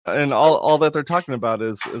and all that they're talking about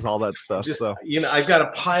is all that stuff. So I've got a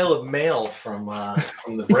pile of mail from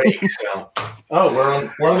the break. So we're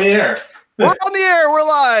on the air. We're on the air. We're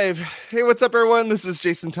live. Hey, what's up, everyone? This is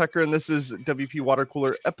Jason Tucker, and this is WP Water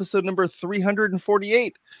Cooler episode number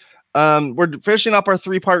 348. We're finishing up our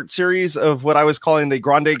 3-part series of what I was calling the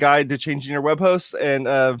Grande Guide to Changing Your Web Hosts, and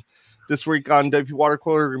this week on WP Water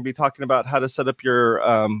Cooler, we're going to be talking about how to set up your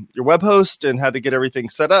web host and how to get everything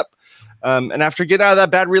set up. And after getting out of that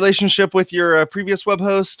bad relationship with your previous web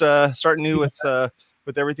host, start new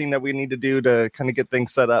with everything that we need to do to kind of get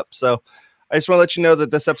things set up. So I just want to let you know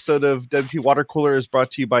that this episode of WP Water Cooler is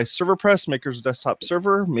brought to you by ServerPress, Maker's Desktop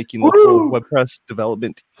Server, making local WordPress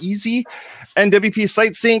development easy, and WP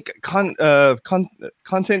Site Sync,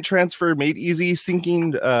 content transfer made easy.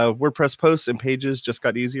 Syncing WordPress posts and pages just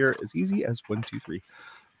got easier, as easy as 1, 2, 3.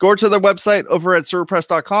 Go to their website over at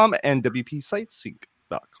serverpress.com and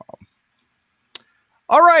wpsitesync.com.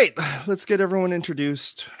 All right, let's get everyone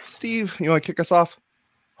introduced. Steve, you want to kick us off?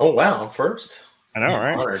 Oh, wow, I'm first. I know,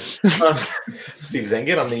 right? Honored. I'm Steve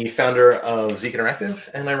Zengit. I'm the founder of Zeek Interactive,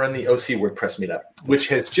 and I run the OC WordPress meetup, which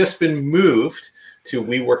has just been moved to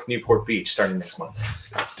WeWork Newport Beach starting next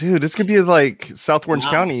month. Dude, it's going to be like South Orange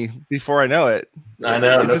County before I know it. I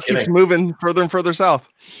know. It just keeps moving further and further south.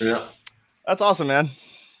 Yeah. That's awesome, man.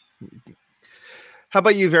 How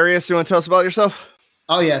about you, Various? You want to tell us about yourself?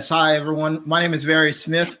 Oh, yes. Hi, everyone. My name is Various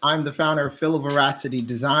Smith. I'm the founder of Veracity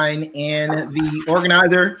Design and one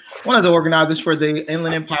of the organizers for the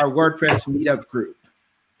Inland Empire WordPress meetup group.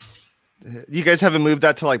 You guys haven't moved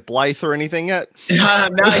that to like Blythe or anything yet?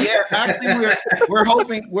 Not yet. Actually, we're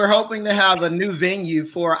hoping to have a new venue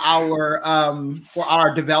for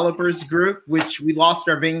our developers group, which we lost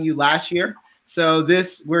our venue last year. So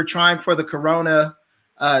we're trying for the Corona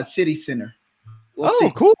City Center. We'll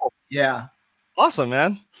see. Cool. Yeah. Awesome,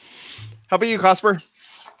 man. How about you, Cosper?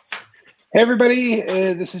 Hey, everybody.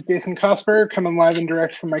 This is Jason Cosper, coming live and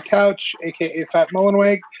direct from my couch, a.k.a. Fat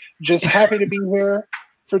Mullenweg. Just happy to be here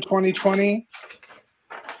for 2020.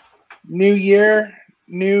 New year,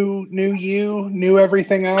 new you, new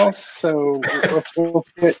everything else. So let's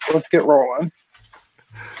get rolling.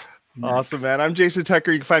 Awesome, man. I'm Jason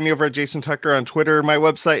Tucker. You can find me over at Jason Tucker on Twitter. My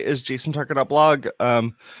website is jasontucker.blog.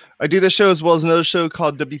 I do this show as well as another show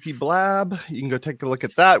called WP Blab. You can go take a look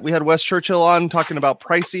at that. We had Wes Churchill on talking about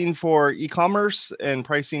pricing for e-commerce and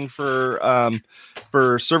pricing for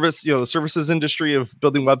service, the services industry of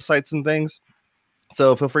building websites and things.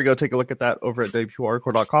 So feel free to go take a look at that over at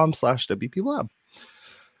wpwatercooler.com/WPLab.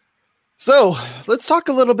 So let's talk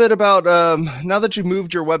a little bit about now that you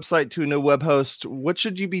moved your website to a new web host, what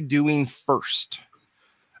should you be doing first?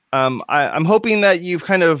 I'm hoping that you've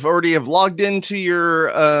kind of already have logged into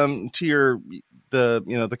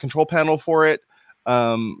the control panel for it.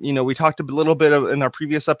 We talked a little bit in our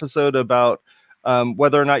previous episode about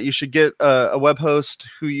whether or not you should get a web host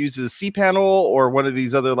who uses cPanel or one of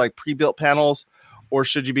these other like pre-built panels, or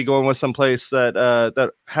should you be going with someplace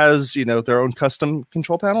that has their own custom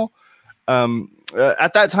control panel?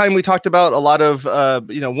 At that time, we talked about a lot of,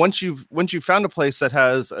 once you've found a place that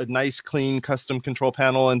has a nice, clean, custom control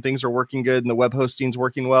panel and things are working good and the web hosting's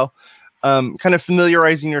working well, kind of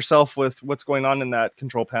familiarizing yourself with what's going on in that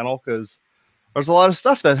control panel, because there's a lot of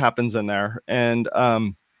stuff that happens in there. And,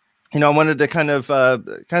 I wanted to kind of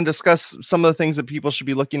discuss some of the things that people should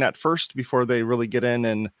be looking at first before they really get in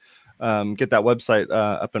and get that website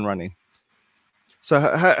up and running. So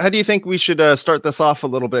how do you think we should start this off a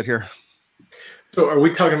little bit here? So are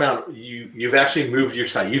we talking about you've actually moved your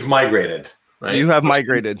site? You've migrated, right? You have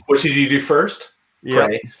migrated. What did you do first? Yeah.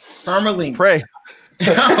 Pray. Permalink. Pray.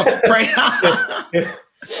 Pray.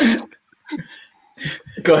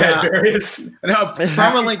 Go ahead, Various. No,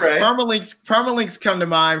 permalinks come to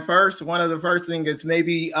mind first. One of the first things is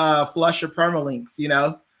maybe flush your permalinks,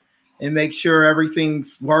 and make sure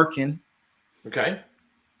everything's working. Okay.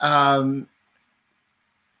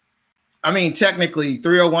 Technically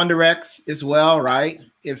 301 directs as well, right?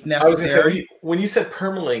 If necessary. I was going to say, when you said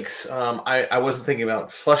permalinks, I wasn't thinking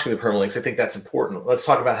about flushing the permalinks. I think that's important. Let's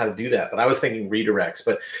talk about how to do that. But I was thinking redirects.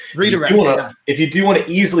 But if you do want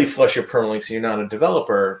to easily flush your permalinks and you're not a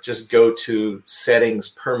developer, just go to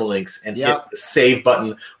settings, permalinks, and hit the save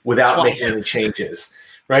button without making any changes,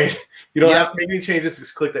 right? You don't have to make any changes.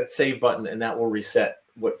 Just click that save button and that will reset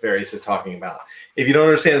what Various is talking about. If you don't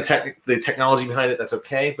understand the technology behind it, that's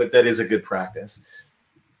okay, but that is a good practice.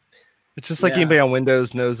 It's just like anybody on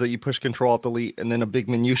Windows knows that you push Control-Alt-Delete and then a big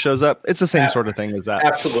menu shows up. It's the same sort of thing as that.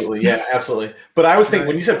 Absolutely, yeah, absolutely. But I was thinking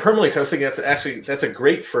when you said permalinks, I was thinking that's a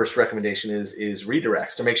great first recommendation is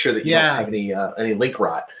redirects to make sure that you don't have any link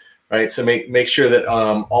rot, right? So make sure that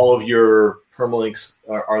all of your permalinks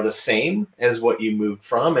are the same as what you moved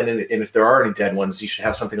from, and if there are any dead ones, you should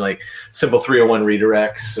have something like simple 301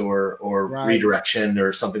 redirects or redirection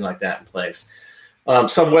or something like that in place.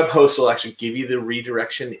 Some web hosts will actually give you the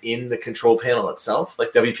redirection in the control panel itself.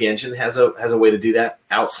 Like WP Engine has a way to do that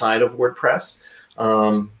outside of WordPress,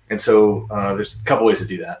 and so there's a couple ways to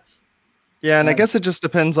do that. Yeah, and I guess it just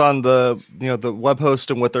depends on the web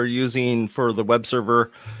host and what they're using for the web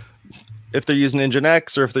server. If they're using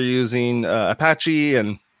Nginx or if they're using Apache,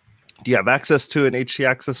 and do you have access to an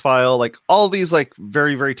htaccess file? Like all these like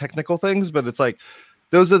very, very technical things, but it's like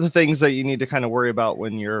those are the things that you need to kind of worry about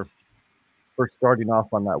when you're first starting off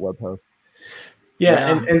on that web host.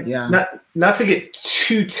 Yeah. Not to get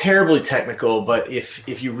too terribly technical, but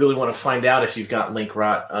if you really want to find out if you've got link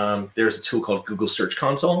rot, there's a tool called Google Search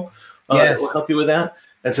Console. That will help you with that.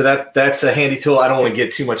 And so that's a handy tool. I don't want to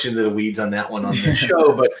get too much into the weeds on that one on the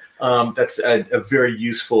show, but that's a very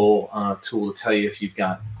useful tool to tell you if you've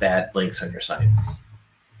got bad links on your site.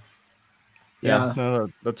 Yeah, no,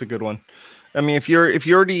 that's a good one. I mean, if you're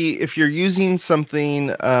using something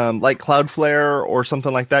like Cloudflare or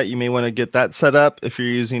something like that, you may want to get that set up. If you're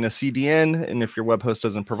using a CDN and if your web host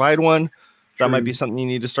doesn't provide one, that might be something you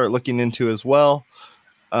need to start looking into as well.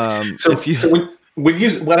 When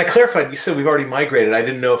I clarified, you said we've already migrated. I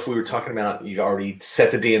didn't know if we were talking about you've already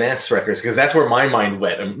set the DNS records, because that's where my mind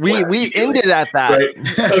went. We ended at that. Right?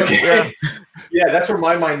 Okay. Yeah, that's where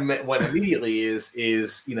my mind went immediately. Is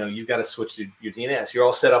you've got to switch to your DNS. You're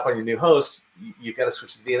all set up on your new host. You've got to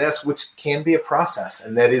switch to DNS, which can be a process,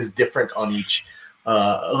 and that is different on each,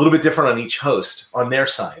 a little bit different on each host on their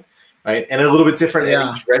side, right? And a little bit different in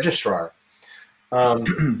each registrar.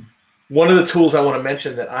 One of the tools I want to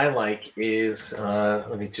mention that I like is,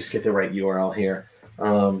 let me just get the right URL here,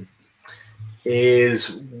 is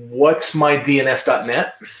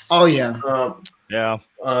what'smydns.net. Oh, yeah.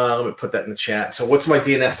 Let me put that in the chat. So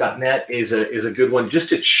what'smydns.net is a good one just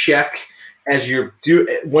to check as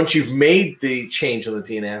once you've made the change on the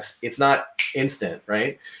DNS. It's not instant,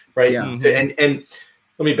 right? Yeah. Mm-hmm. So, and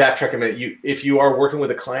let me backtrack a minute. If you are working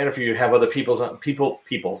with a client, if you have other if you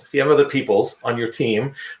have other peoples on your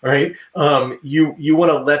team, right? You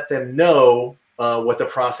want to let them know what the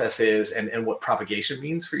process is and what propagation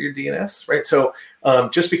means for your DNS, right? So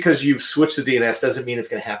just because you've switched the DNS doesn't mean it's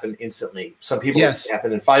going to happen instantly. Some people it can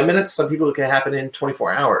happen in 5 minutes. Some people it can happen in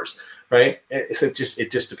 24 hours, right? So it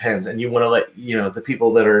just depends, and you want to let the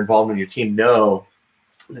people that are involved in your team know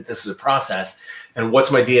that this is a process. And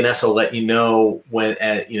what's my DNS will let you know when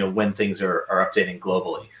things are updating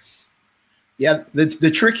globally. Yeah,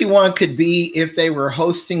 the tricky one could be if they were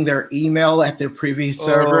hosting their email at their previous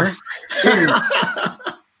server.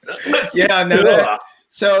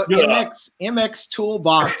 So MX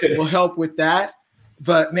Toolbox will help with that.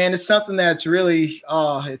 But man, it's something that's really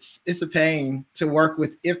it's a pain to work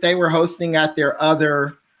with. If they were hosting at their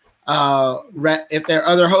other if their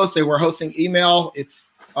other hosts they were hosting email,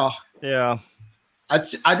 I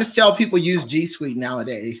just tell people use G Suite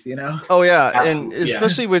nowadays, Oh yeah, and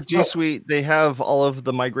especially with G Suite, they have all of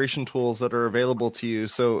the migration tools that are available to you.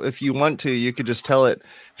 So if you want to, you could just tell it,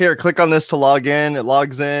 here, click on this to log in. It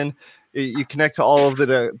logs in. You connect to all of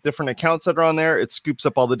the different accounts that are on there. It scoops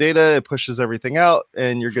up all the data. It pushes everything out,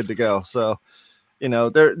 and you're good to go. So,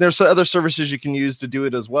 there's other services you can use to do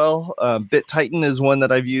it as well. BitTitan is one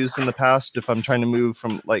that I've used in the past if I'm trying to move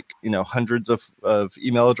from hundreds of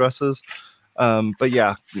email addresses. But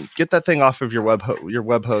yeah, get that thing off of your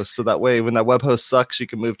web host, so that way when that web host sucks, you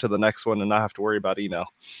can move to the next one and not have to worry about email.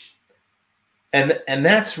 And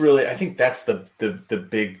that's really, I think that's the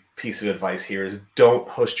big piece of advice here is don't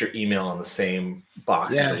host your email on the same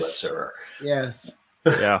box as the web server. Yes.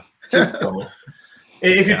 Yeah. Just don't.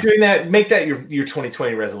 If you're doing that, make that your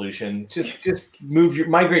 2020 resolution. Just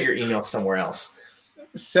migrate your email somewhere else.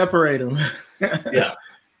 Separate them. Yeah.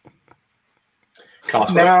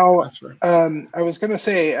 Now, I was going to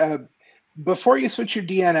say, before you switch your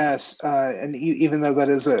DNS, and even though that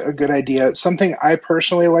is a good idea, something I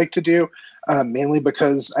personally like to do, mainly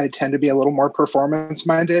because I tend to be a little more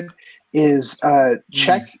performance-minded, is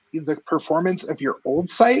check the performance of your old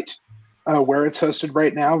site, where it's hosted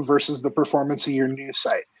right now, versus the performance of your new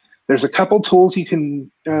site. There's a couple tools you can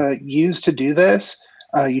use to do this.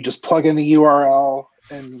 You just plug in the URL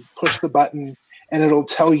and push the button, and it'll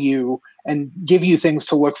tell you and give you things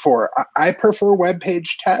to look for. I prefer Web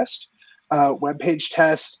Page Test. Web Page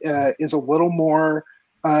Test is a little more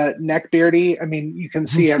neckbeardy. I mean, you can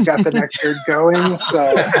see I've got the neckbeard going.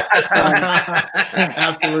 So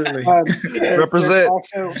absolutely. Represent.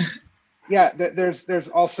 There's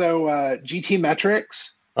also GT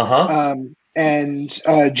Metrics. And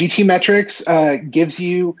GT Metrics gives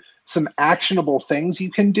you some actionable things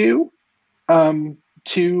you can do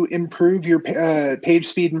to improve your page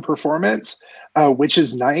speed and performance, which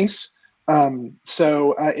is nice.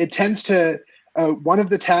 So it tends to, one of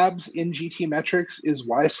the tabs in GT metrics is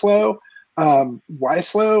YSlow.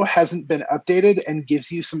 YSlow hasn't been updated and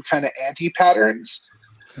gives you some kind of anti-patterns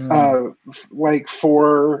like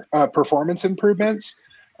for performance improvements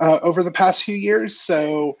over the past few years.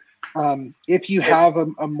 So if you have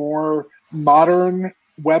a more modern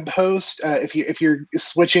web host, if you're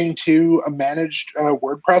switching to a managed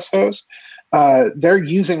WordPress host, they're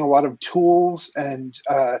using a lot of tools and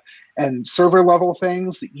server level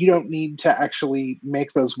things that you don't need to actually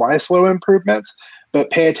make those YSlow improvements, but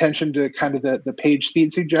pay attention to kind of the page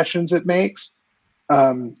speed suggestions it makes.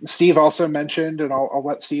 Steve also mentioned, and I'll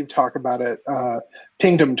let Steve talk about it,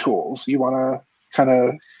 pingdom tools. You want to kind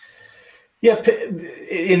of... Yeah,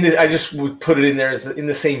 I just would put it in there as in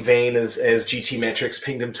the same vein as GT metrics.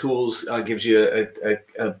 Pingdom tools gives you a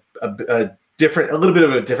little bit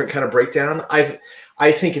of a different kind of breakdown.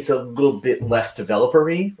 I think it's a little bit less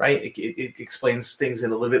developer-y, right? It explains things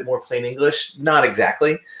in a little bit more plain English. Not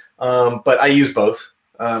exactly, but I use both,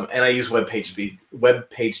 and I use web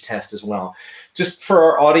page test as well. Just for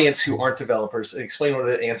our audience who aren't developers, explain what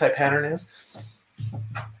an anti-pattern is.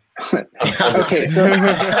 Okay, so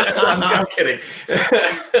I'm kidding.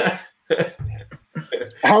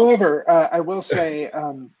 However, I will say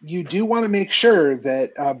you do want to make sure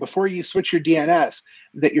that before you switch your DNS,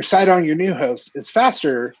 that your site on your new host is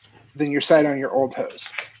faster than your site on your old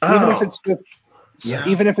host.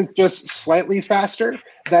 Even if it's just slightly faster,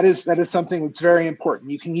 that is something that's very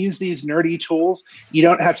important. You can use these nerdy tools. You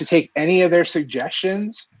don't have to take any of their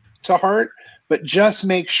suggestions to heart, but just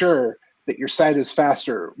make sure that your site is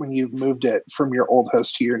faster when you've moved it from your old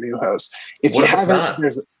host to your new host. If you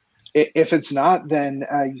haven't, if it's not, then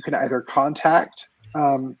you can either contact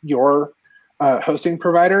your hosting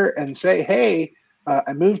provider and say, hey,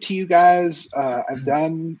 I moved to you guys. I've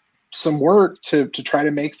done some work to try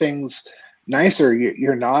to make things nicer.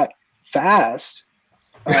 You're not fast.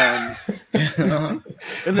 And then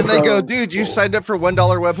they go, dude, you signed up for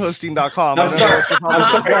 $1webhosting.com. I'm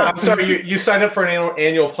sorry. You signed up for an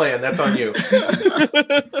annual plan. That's on you.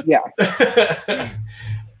 Yeah.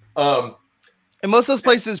 And most of those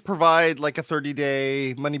places provide like a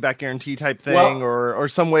 30-day money-back guarantee type thing, or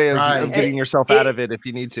some way of getting yourself out of it if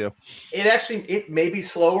you need to. It may be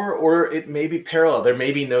slower or it may be parallel. There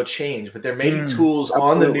may be no change, but there may be tools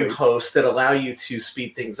on the new host that allow you to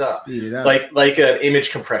speed things up. Speed it up. Like an image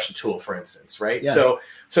compression tool, for instance, right? Yeah. So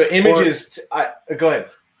images. Go ahead.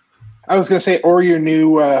 I was going to say, or your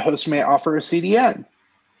new host may offer a CDN.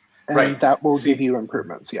 And that will give you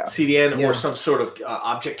improvements, CDN or some sort of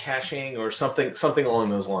object caching or something along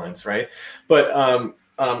those lines, right? But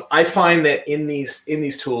I find that in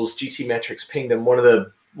these tools, GT metrics, Pingdom, one of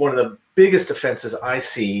the biggest offenses I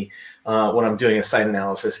see when I'm doing a site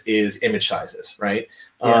analysis is image sizes, right?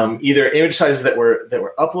 Either image sizes that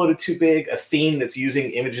were uploaded too big, a theme that's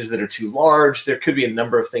using images that are too large. There could be a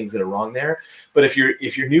number of things that are wrong there. But if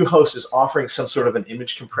your new host is offering some sort of an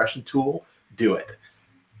image compression tool, do it.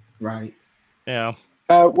 Right. Yeah.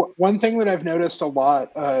 One thing that I've noticed a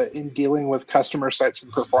lot in dealing with customer sites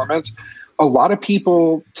and performance, a lot of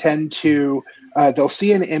people tend to, they'll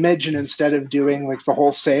see an image and instead of doing like the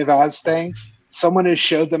whole save as thing, someone has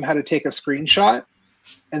showed them how to take a screenshot,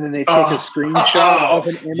 and then they take a screenshot of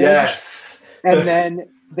an image, and then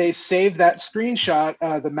they save that screenshot.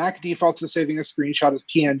 The Mac defaults to saving a screenshot as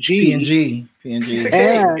PNG.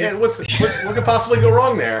 And what could possibly go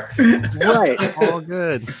wrong there? Right. All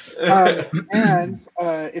good. And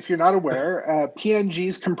if you're not aware,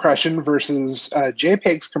 PNG's compression versus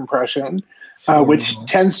JPEG's compression, which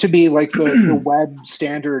tends to be like the web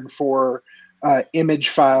standard for image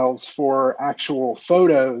files for actual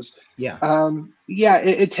photos.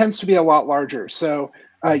 It tends to be a lot larger. So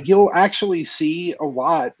you'll actually see a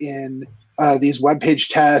lot in these web page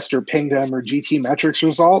test or Pingdom or GT metrics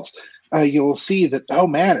results. You'll see that, oh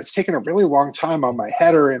man, it's taken a really long time on my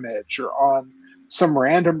header image or on some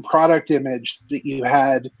random product image that you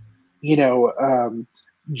had,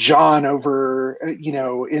 John over,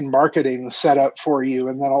 in marketing set up for you.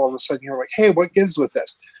 And then all of a sudden you're like, hey, what gives with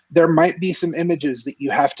this? There might be some images that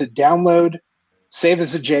you have to download, save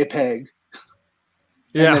as a JPEG,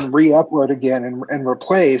 and then re-upload again and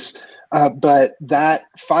replace. But that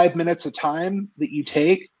 5 minutes of time that you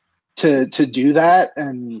take to do that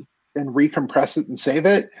and recompress it and save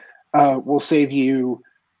it will save you,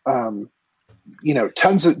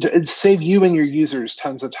 save you and your users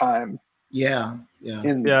tons of time Yeah.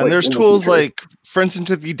 And there's tools like, for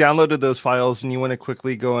instance, if you downloaded those files and you want to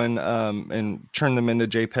quickly go in and turn them into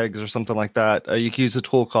JPEGs or something like that, you can use a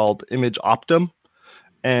tool called Image Optim,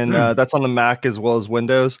 and that's on the Mac as well as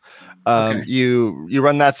Windows. You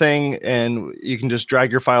run that thing, and you can just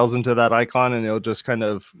drag your files into that icon, and it'll just kind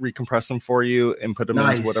of recompress them for you and put them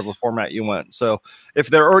into whatever format you want. So if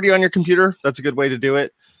they're already on your computer, that's a good way to do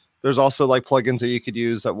it. There's also like plugins that you could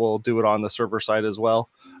use that will do it on the server side as well.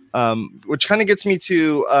 Which kind of gets me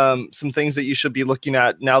to some things that you should be looking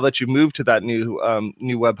at now that you move to that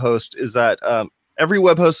new web host, is that every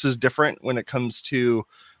web host is different when it comes to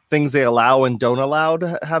things they allow and don't allow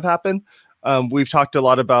to have happen. We've talked a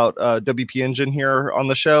lot about WP Engine here on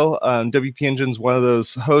the show. WP Engine is one of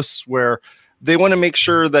those hosts where they want to make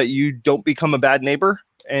sure that you don't become a bad neighbor.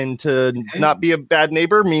 And to not be a bad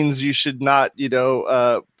neighbor means you should not,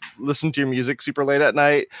 listen to your music super late at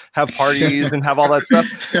night, have parties and have all that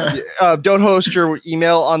stuff. Don't host your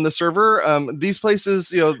email on the server. These places,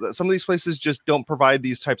 some of these places just don't provide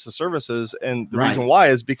these types of services. And the reason why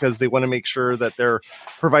is because they want to make sure that they're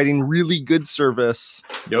providing really good service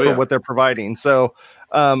for what they're providing. So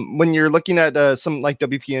when you're looking at something like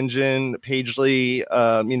WP Engine, Pagely,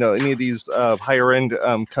 any of these higher end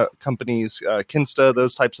companies, Kinsta,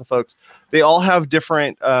 those types of folks, they all have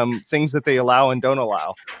different things that they allow and don't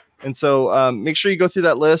allow. And so make sure you go through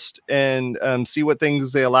that list and see what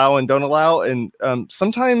things they allow and don't allow. And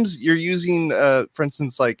sometimes you're using, for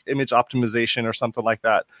instance, like image optimization or something like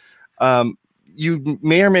that. You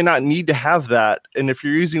may or may not need to have that. And if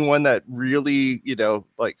you're using one that really,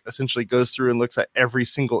 essentially goes through and looks at every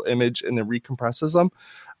single image and then recompresses them,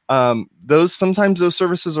 sometimes those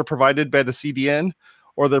services are provided by the CDN,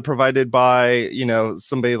 or they're provided by,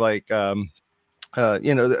 somebody like, in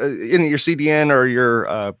your CDN or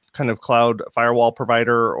your kind of cloud firewall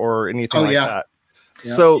provider or anything that.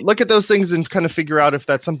 Yeah. So look at those things and kind of figure out if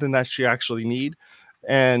that's something that you actually need.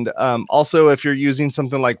 And also, if you're using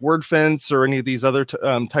something like WordFence or any of these other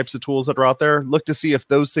types of tools that are out there, look to see if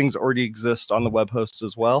those things already exist on the web host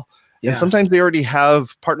as well. Yeah. And sometimes they already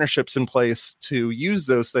have partnerships in place to use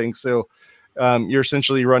those things. So you're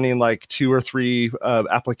essentially running like 2 or 3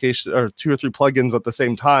 applications or 2 or 3 plugins at the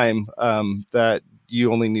same time that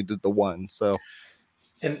you only needed the one. So.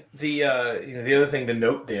 And the other thing to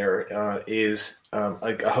note there is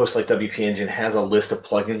like a host like WP Engine has a list of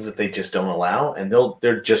plugins that they just don't allow, and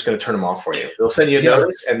they're just going to turn them off for you. They'll send you a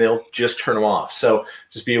notice, and they'll just turn them off. So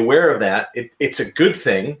just be aware of that. It's a good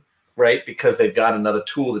thing, right? Because they've got another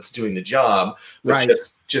tool that's doing the job. But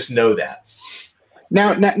just know that.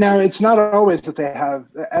 Now, it's not always that they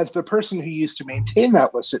have. As the person who used to maintain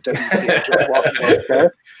that list at WP Engine,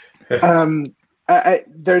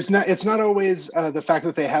 it's not always the fact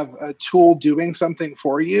that they have a tool doing something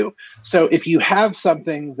for you. So if you have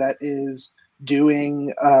something that is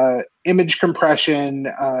doing image compression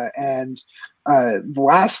and it's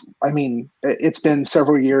been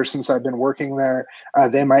several years since I've been working there.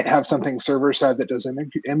 They might have something server side that does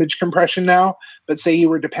image compression now, but say you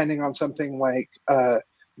were depending on something like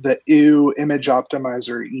the EW image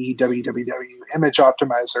optimizer, EWWW image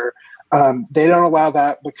optimizer. They don't allow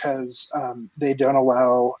that because they don't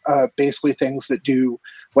allow basically things that do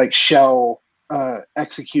like shell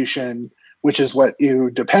execution, which is what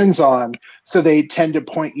EW depends on. So they tend to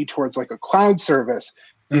point you towards like a cloud service.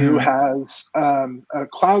 EW has a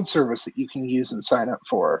cloud service that you can use and sign up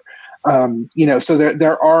for. So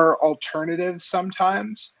there are alternatives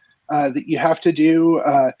sometimes that you have to do.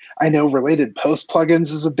 I know related post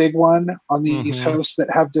plugins is a big one on these hosts that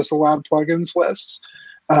have disallowed plugins lists.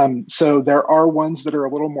 So there are ones that are a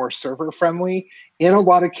little more server friendly. In a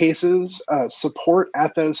lot of cases, support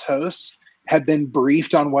at those hosts have been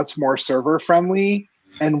briefed on what's more server friendly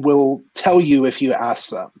and will tell you if you ask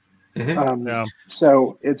them.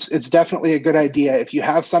 So it's definitely a good idea. If you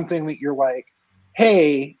have something that you're like,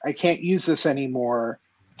 hey, I can't use this anymore,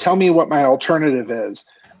 tell me what my alternative is.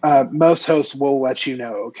 Most hosts will let you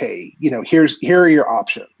know, okay, here are your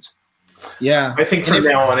options. Yeah, I think from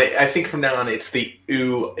now on, it's the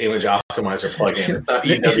EW image optimizer plugin. It's not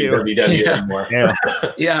EWWW anymore.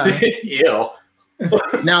 Yeah.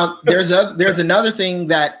 Now there's another thing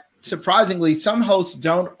that surprisingly some hosts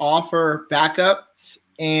don't offer backups,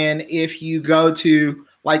 and if you go to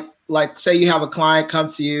like say you have a client come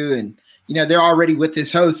to you and they're already with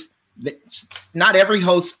this host, not every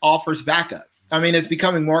host offers backup. I mean, it's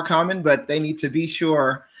becoming more common, but they need to be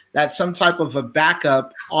sure that some type of a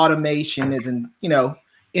backup automation is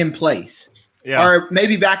in place. Yeah. Or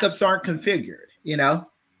maybe backups aren't configured, And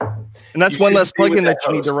that's one less plugin that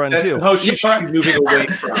you need to run too. That's the host you should be moving away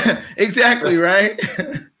from. Exactly, right?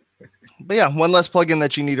 But yeah, one less plugin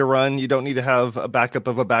that you need to run. You don't need to have a backup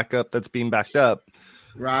of a backup that's being backed up.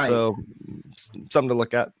 Right. So something to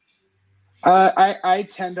look at. I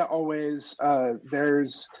tend to always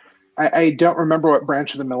I don't remember what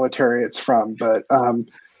branch of the military it's from, but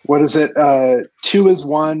what is it? 2 is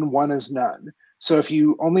 1, 1 is none. So if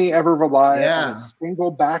you only ever rely on a single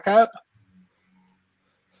backup,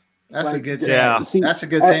 that's a good thing. Yeah. See, that's a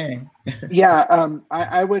good thing.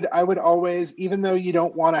 I would always, even though you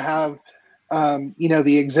don't want to have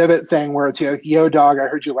the exhibit thing where it's like, yo dog, I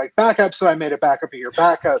heard you like backup, so I made a backup of your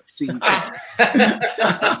backup.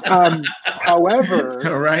 However,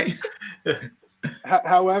 all right.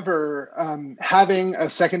 However, having a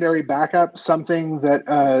secondary backup, something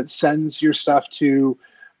that sends your stuff to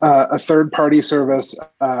a third-party service.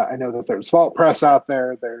 I know that there's VaultPress out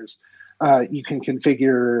there. There's you can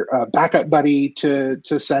configure Backup Buddy to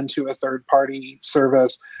send to a third-party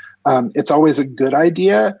service. It's always a good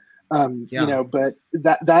idea, but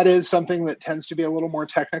that is something that tends to be a little more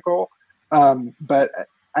technical. But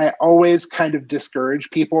I always kind of discourage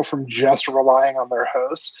people from just relying on their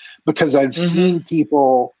hosts, because I've seen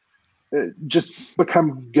people just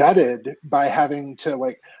become gutted by having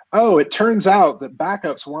to it turns out that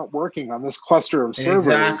backups weren't working on this cluster of servers.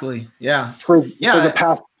 Exactly. Yeah. For the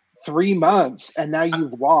past 3 months, and now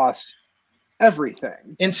you've lost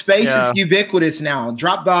everything. And space is ubiquitous now.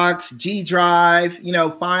 Dropbox, G Drive,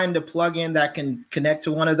 find a plugin that can connect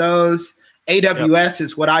to one of those. AWS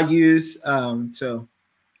is what I use.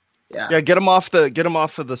 Get them off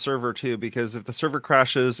of the server too, because if the server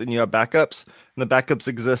crashes and you have backups and the backups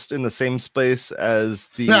exist in the same space as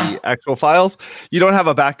the actual files, you don't have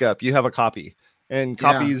a backup, you have a copy, and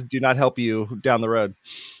copies do not help you down the road.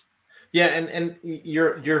 Yeah, and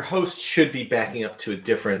your host should be backing up to a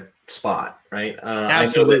different spot, right?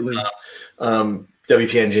 Absolutely. I know that,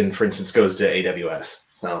 WP Engine, for instance, goes to AWS.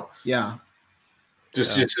 So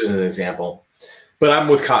just as an example. But I'm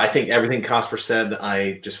with I think everything Cosper said.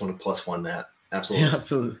 I just want to +1 that. Absolutely. Yeah,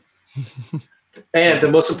 absolutely. And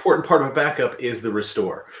the most important part of a backup is the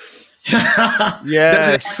restore. Does it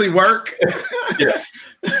actually work?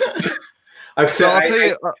 Yes. I've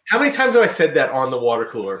said. How many times have I said that on the water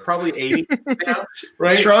cooler? Probably 80 now,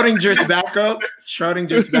 right? Schrodinger's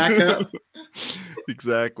backup.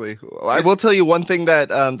 Exactly. I will tell you one thing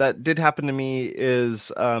that did happen to me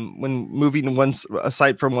is when moving a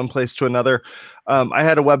site from one place to another. I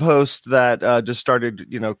had a web host that just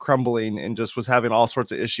started, crumbling and just was having all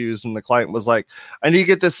sorts of issues. And the client was like, I need to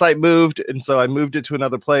get this site moved. And so I moved it to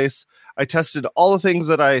another place. I tested all the things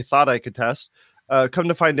that I thought I could test. Come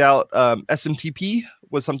to find out, SMTP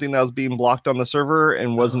was something that was being blocked on the server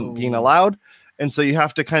and wasn't being allowed. And so you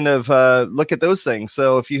have to kind of look at those things.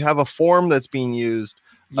 So if you have a form that's being used,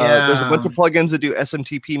 there's a bunch of plugins that do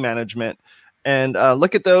SMTP management. And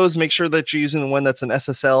look at those, make sure that you're using one that's an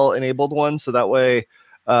SSL enabled one. So that way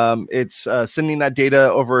it's sending that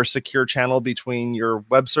data over a secure channel between your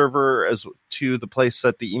web server as to the place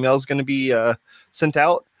that the email is going to be sent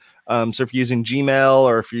out. So if you're using Gmail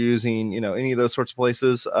or if you're using, any of those sorts of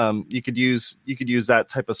places, you could use that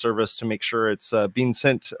type of service to make sure it's being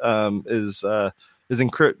sent is not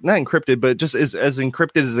encrypted, but just is as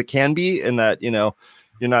encrypted as it can be, and that you're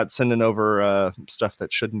not sending over stuff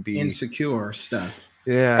that shouldn't be insecure stuff.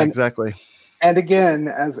 Yeah, exactly. And again,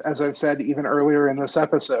 as I've said even earlier in this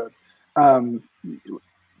episode,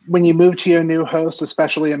 when you move to your new host,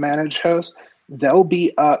 especially a managed host, they'll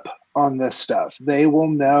be up on this stuff. They will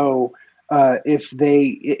know if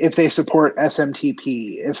they support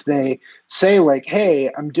SMTP, if they say hey,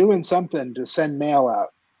 I'm doing something to send mail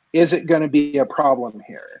out, is it going to be a problem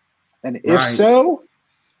here? And if so,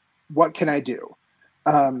 what can I do?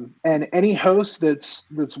 And any host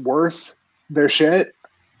that's worth their shit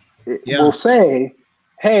will say,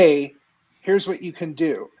 hey, here's what you can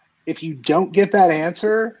do. If you don't get that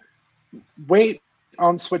answer, wait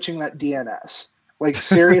on switching that DNS.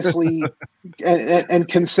 Seriously, and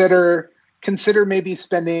consider maybe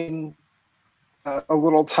spending a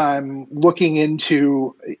little time looking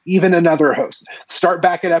into even another host. Start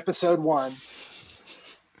back at episode 1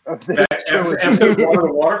 of this trilogy. Episode 1 of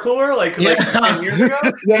the water cooler, like 10 years ago.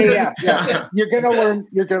 Yeah. You're gonna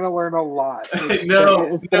learn a lot. It's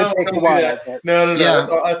gonna take a while.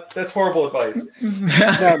 No. That's horrible advice.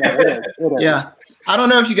 No, it is. Yeah. I don't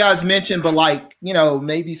know if you guys mentioned, but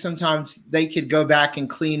maybe sometimes they could go back and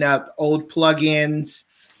clean up old plugins.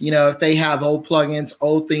 If they have old plugins,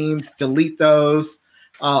 old themes, delete those.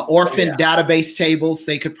 Orphan database tables,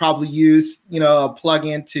 they could probably use, a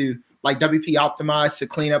plugin to WP Optimize to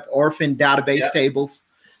clean up orphan database tables.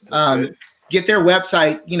 Get their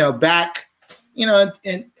website, back,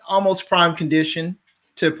 in almost prime condition.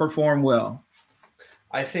 to perform well.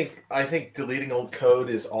 I think deleting old code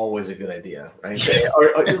is always a good idea, right?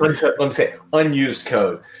 Let me say unused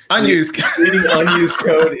code. Unused code. Deleting unused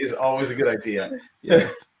code is always a good idea.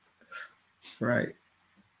 Yes. Right.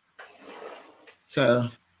 So,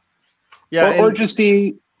 yeah, or just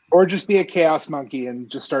be a chaos monkey and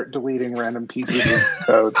just start deleting random pieces of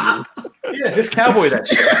code. Yeah, just cowboy that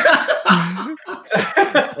shit.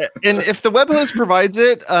 And if the web host provides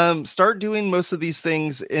it, start doing most of these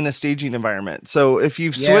things in a staging environment. So if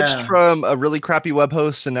you've switched from a really crappy web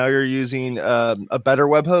host and now you're using a better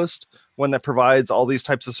web host, one that provides all these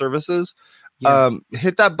types of services,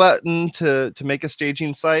 hit that button to make a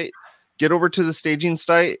staging site. Get over to the staging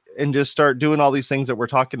site and just start doing all these things that we're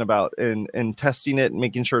talking about and testing it and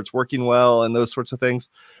making sure it's working well and those sorts of things.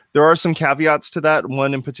 There are some caveats to that.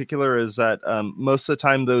 One in particular is that most of the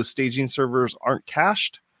time those staging servers aren't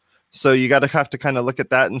cached. So you have to kind of look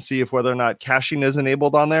at that and see if whether or not caching is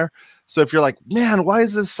enabled on there. So if you're like, man, why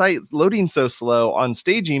is this site loading so slow on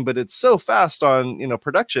staging, but it's so fast on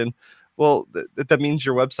production? Well, that means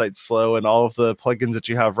your website's slow and all of the plugins that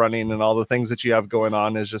you have running and all the things that you have going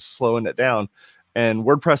on is just slowing it down. And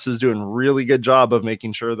WordPress is doing a really good job of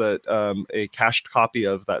making sure that a cached copy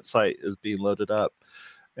of that site is being loaded up.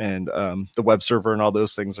 And the web server and all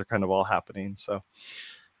those things are kind of all happening. So,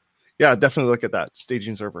 yeah, definitely look at that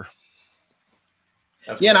staging server.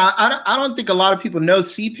 Absolutely. Yeah, and I don't think a lot of people know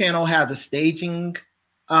cPanel has a staging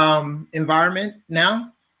environment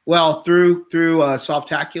now. Well, through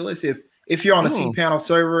Softaculous. If you're on a cPanel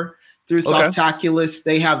server through Softaculous,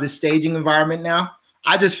 they have the staging environment now.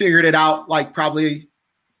 I just figured it out like probably a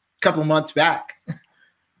couple months back.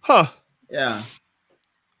 Huh. Yeah.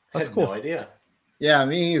 That's cool. No idea. Yeah,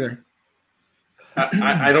 me either.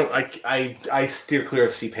 I steer clear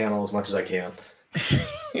of cPanel as much as I can.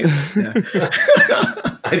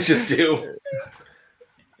 I just do.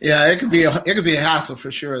 Yeah, it could be a hassle for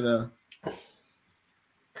sure though.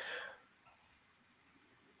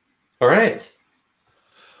 All right.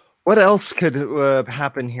 What else could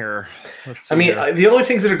happen here? I mean, the only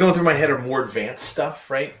things that are going through my head are more advanced stuff,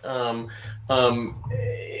 right?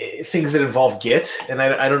 Things that involve Git, and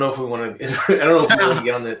I don't know if we want to. I don't know if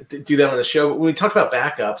we want to do that on the show. But when we talk about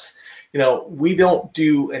backups, we don't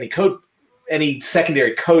do any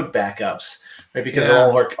secondary code backups, right? Because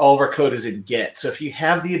all of our code is in Git. So if you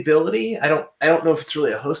have the ability, I don't know if it's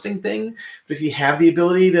really a hosting thing, but if you have the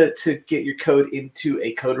ability to get your code into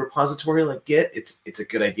a code repository like Git, it's a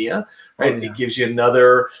good idea, right? It gives you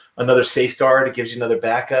another safeguard. It gives you another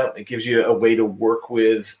backup. It gives you a way to work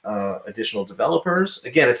with additional developers.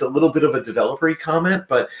 Again, it's a little bit of a developer-y comment,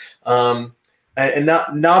 but and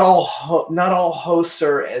not all hosts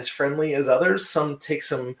are as friendly as others. Some take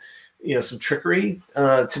some trickery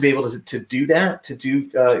to be able to do that, to do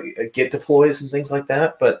Git deploys and things like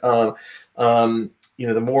that. But the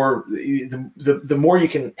more you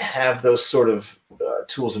can have those sort of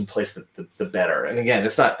tools in place, the better. And again,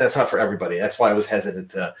 that's not for everybody. That's why I was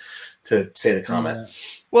hesitant to say the comment. Yeah.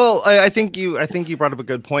 Well, I think you brought up a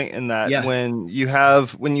good point in that when you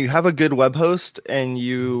have a good web host and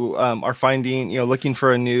you are finding looking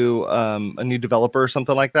for a new developer or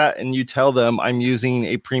something like that, and you tell them I'm using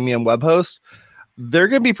a premium web host, they're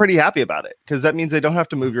going to be pretty happy about it because that means they don't have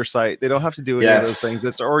to move your site, they don't have to do any of those things.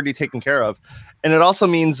 It's already taken care of, and it also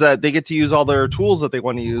means that they get to use all their tools that they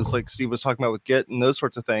want to use, like Steve was talking about with Git and those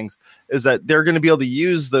sorts of things. Is that they're going to be able to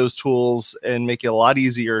use those tools and make it a lot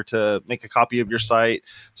easier to make a copy of your site,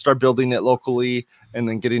 start building it locally, and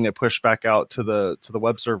then getting it pushed back out to the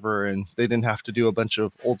web server. And they didn't have to do a bunch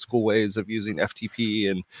of old school ways of using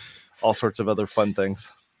FTP and all sorts of other fun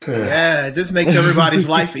things. Yeah, it just makes everybody's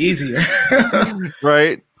life easier.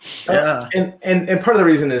 Right. Yeah. And part of the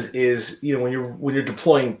reason is when you're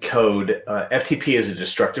deploying code, FTP is a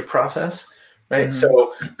destructive process, right? Mm-hmm.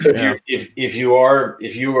 So if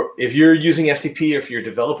you're using FTP, or if your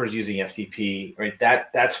developer's using FTP, right,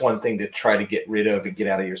 that's one thing to try to get rid of and get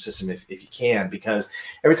out of your system if you can, because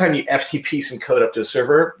every time you FTP some code up to a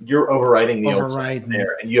server, you're overwriting the old stuff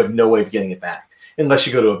there, and you have no way of getting it back unless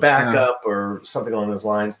you go to a backup or something along those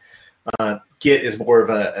lines. Git is more of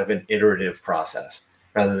an iterative process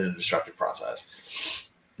rather than a destructive process.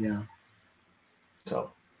 Yeah.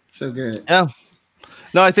 So good. Yeah.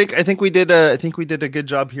 No, I think we did a good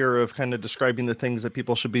job here of kind of describing the things that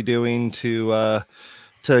people should be doing to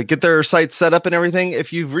get their sites set up and everything.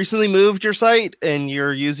 If you've recently moved your site and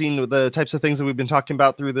you're using the types of things that we've been talking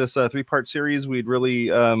about through this 3-part series, we'd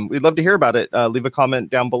love to hear about it. Leave a comment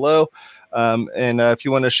down below. And if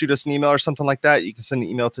you want to shoot us an email or something like that, you can send an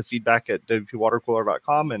email to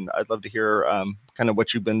feedback@wpwatercooler.com. And I'd love to hear kind of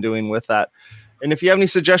what you've been doing with that. And if you have any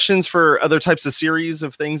suggestions for other types of series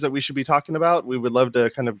of things that we should be talking about, we would love to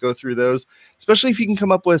kind of go through those, especially if you can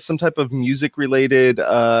come up with some type of music related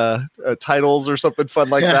titles or something fun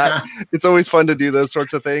like that. It's always fun to do those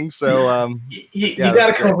sorts of things. So you got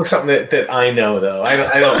to come up with something that I know, though. I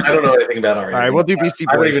don't know anything about R&B. All right, we'll do Beastie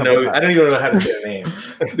Boys. I don't even know how to say the name.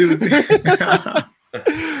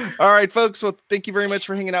 All right, folks. Well, thank you very much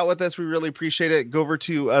for hanging out with us. We really appreciate it. Go over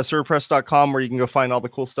to serverpress.com where you can go find all the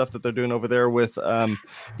cool stuff that they're doing over there with, local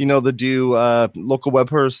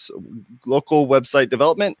website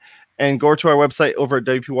development. And go to our website over at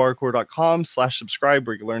wpwatercooler.com/subscribe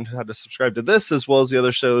where you can learn how to subscribe to this as well as the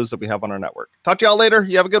other shows that we have on our network. Talk to y'all later.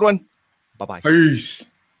 You have a good one. Bye-bye. Peace.